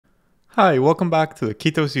Hi, welcome back to the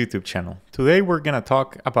Ketos YouTube channel. Today we're going to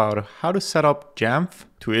talk about how to set up JAMF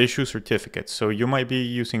to issue certificates. So you might be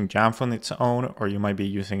using JAMF on its own, or you might be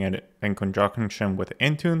using it in conjunction with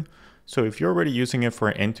Intune. So if you're already using it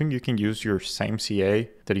for Intune, you can use your same CA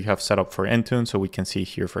that you have set up for Intune. So we can see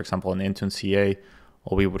here, for example, an Intune CA,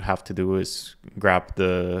 all we would have to do is grab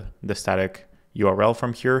the static URL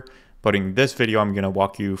from here. But in this video, I'm going to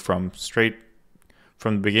walk you from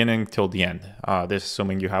the beginning till the end. This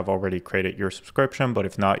assuming you have already created your subscription, but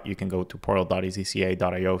if not, you can go to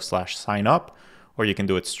portal.ezca.io/sign up, or you can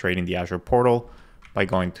do it straight in the Azure portal by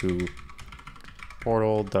going to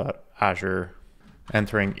portal.azure,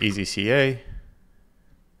 entering EZCA,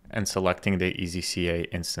 and selecting the EZCA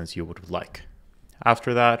instance you would like.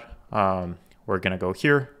 After that, we're going to go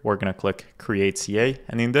here. We're going to click Create CA.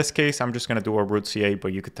 And in this case, I'm just going to do a root CA,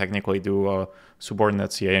 but you could technically do a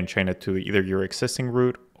subordinate CA and chain it to either your existing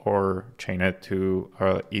root or chain it to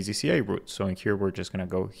a EZCA root. So in here, we're just going to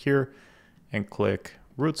go here and click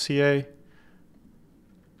Root CA.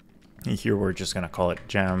 And here, we're just going to call it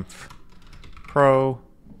JAMF Pro.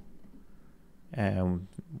 And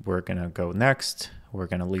we're going to go next. We're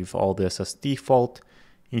going to leave all this as default.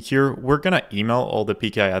 In here, we're going to email all the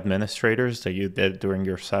PKI administrators that you did during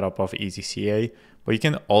your setup of EZCA, but you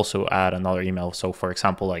can also add another email. So for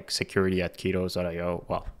example, like security@ketos.io,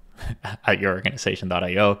 well, at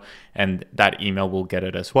yourorganization.io, and that email will get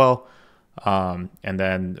it as well. And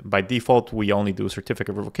then by default, we only do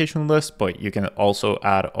certificate revocation list, but you can also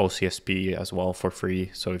add OCSP as well for free.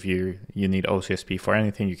 So if you need OCSP for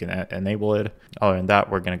anything, you can enable it. Other than that,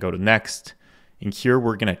 we're going to go to next. In here,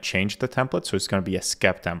 we're going to change the template. So it's going to be a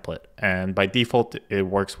SCEP template. And by default, it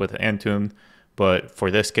works with Intune. But for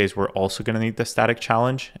this case, we're also going to need the static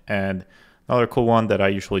challenge. And another cool one that I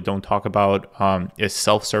usually don't talk about is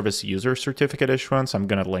self-service user certificate issuance. I'm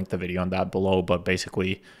going to link the video on that below. But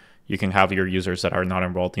basically, you can have your users that are not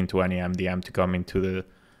enrolled into any MDM to come into the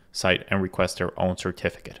site and request their own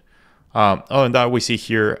certificate. Other than that, we see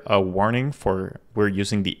here a warning for we're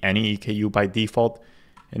using the any EKU by default.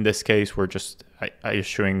 In this case, we're just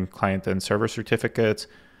issuing client and server certificates.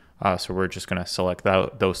 So we're just going to select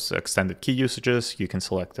those extended key usages. You can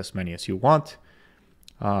select as many as you want.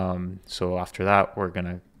 So after that, we're going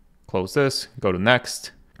to close this, go to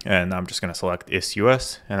next, and I'm just going to select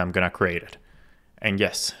ISUS, and I'm going to create it. And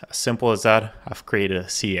yes, as simple as that, I've created a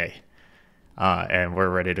CA, and we're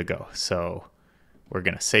ready to go. So we're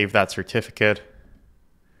going to save that certificate,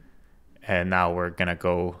 and now we're going to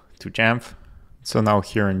go to JAMF. So now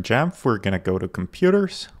here in JAMF, we're going to go to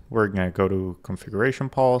computers. We're going to go to configuration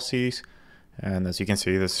policies. And as you can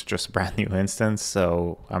see, this is just a brand new instance.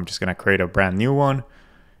 So I'm just going to create a brand new one.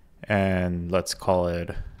 And let's call it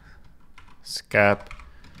SCEP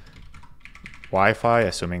Wi-Fi,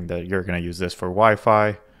 assuming that you're going to use this for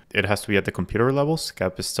Wi-Fi. It has to be at the computer level.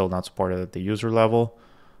 SCEP is still not supported at the user level.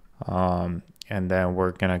 And then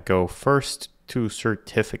we're going to go first to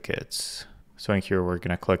certificates. So in here, we're going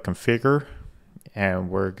to click configure. And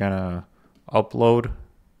we're going to upload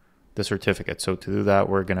the certificate. So to do that,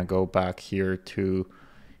 we're going to go back here to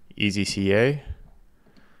EZCA.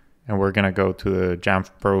 And we're going to go to the JAMF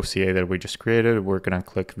Pro CA that we just created. We're going to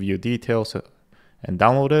click View Details and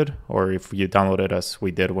download it. Or if you download it as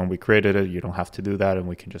we did when we created it, you don't have to do that. And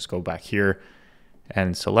we can just go back here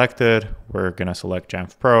and select it. We're going to select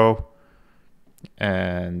JAMF Pro.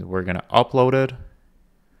 And we're going to upload it.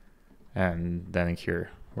 And then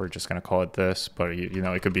here, we're just going to call it this, but you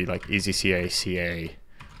know, it could be like EZCA CA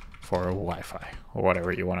for Wi-Fi or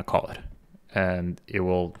whatever you want to call it. And it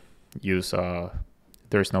will use,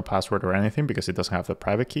 there's no password or anything because it doesn't have the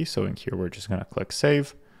private key. So in here, we're just going to click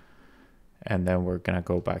save. And then we're going to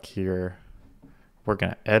go back here. We're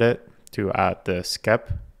going to edit to add the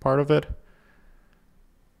SCEP part of it.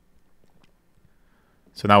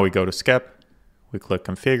 So now we go to SCEP, we click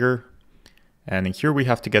configure. And in here, we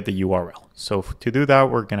have to get the URL. So to do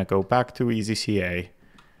that, we're going to go back to EZCA,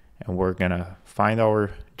 and we're going to find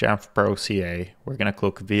our JAMF Pro CA. We're going to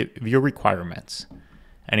click View Requirements.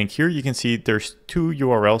 And in here, you can see there's two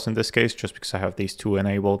URLs in this case, just because I have these two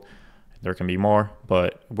enabled. There can be more,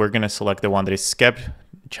 but we're going to select the one that is SCEP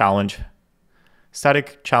Challenge,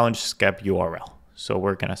 Static Challenge SCEP URL. So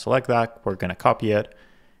we're going to select that. We're going to copy it,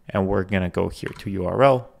 and we're going to go here to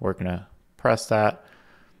URL. We're going to press that.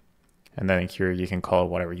 And then here you can call it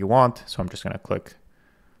whatever you want. So I'm just going to click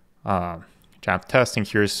JAMF testing.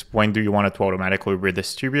 Here's when do you want it to automatically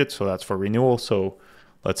redistribute. So that's for renewal. So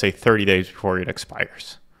let's say 30 days before it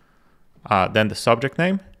expires. Then the subject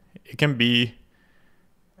name, it can be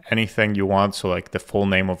anything you want. So like the full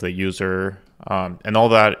name of the user and all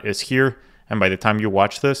that is here. And by the time you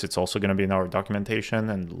watch this, it's also going to be in our documentation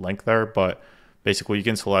and link there. But basically, you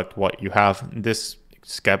can select what you have. This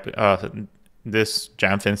SCEP, this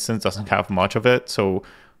JAMF instance doesn't have much of it. So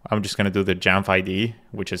I'm just going to do the JAMF ID,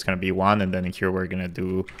 which is going to be 1. And then here we're going to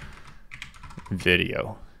do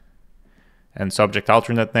video. And subject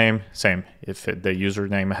alternate name, same. If the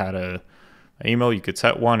username had an email, you could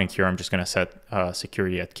set 1. And here I'm just going to set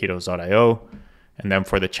security@ketos.io. And then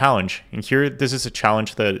for the challenge, in here, this is a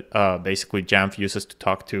challenge that basically JAMF uses to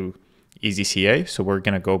talk to EasyCA. So we're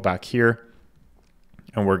going to go back here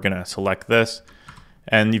and we're going to select this.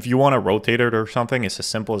 And if you want to rotate it or something, it's as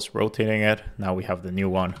simple as rotating it. Now we have the new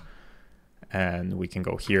one and we can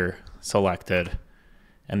go here, select it.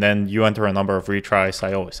 And then you enter a number of retries.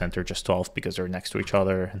 I always enter just 12 because they're next to each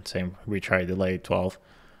other, and same retry delay 12.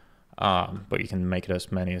 But you can make it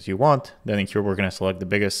as many as you want. Then in here, we're going to select the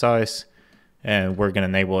biggest size. And we're going to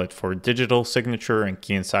enable it for digital signature and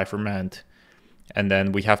key encipherment. And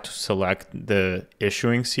then we have to select the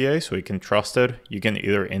issuing CA so we can trust it. You can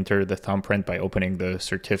either enter the thumbprint by opening the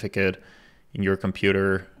certificate in your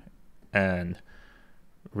computer and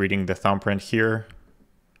reading the thumbprint here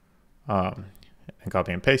and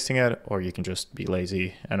copy and pasting it, or you can just be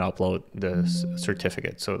lazy and upload the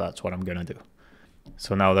certificate. So that's what I'm going to do.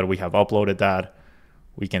 So now that we have uploaded that,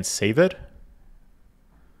 we can save it.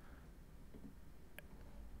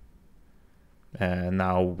 And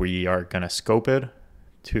now we are going to scope it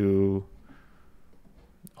to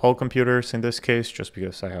all computers in this case, just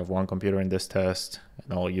because I have one computer in this test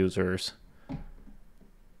and all users.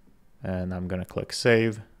 And I'm going to click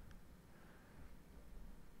save.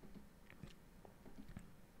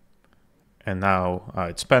 And now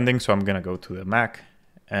it's pending, so I'm going to go to the Mac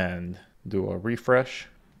and do a refresh.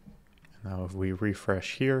 Now if we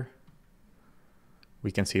refresh here, we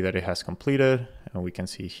can see that it has completed, and we can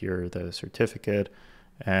see here the certificate.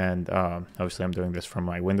 And obviously I'm doing this from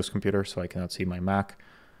my Windows computer, so I cannot see my Mac.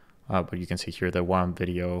 But you can see here the one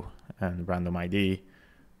video and random ID.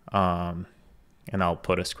 And I'll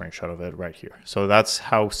put a screenshot of it right here. So that's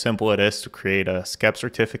how simple it is to create a SCEP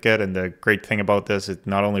certificate. And the great thing about this, it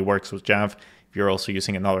not only works with JAMF, if you're also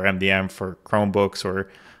using another MDM for Chromebooks or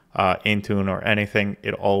Intune or anything,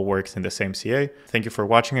 it all works in the same CA. Thank you for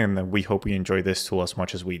watching, and we hope you enjoy this tool as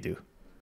much as we do.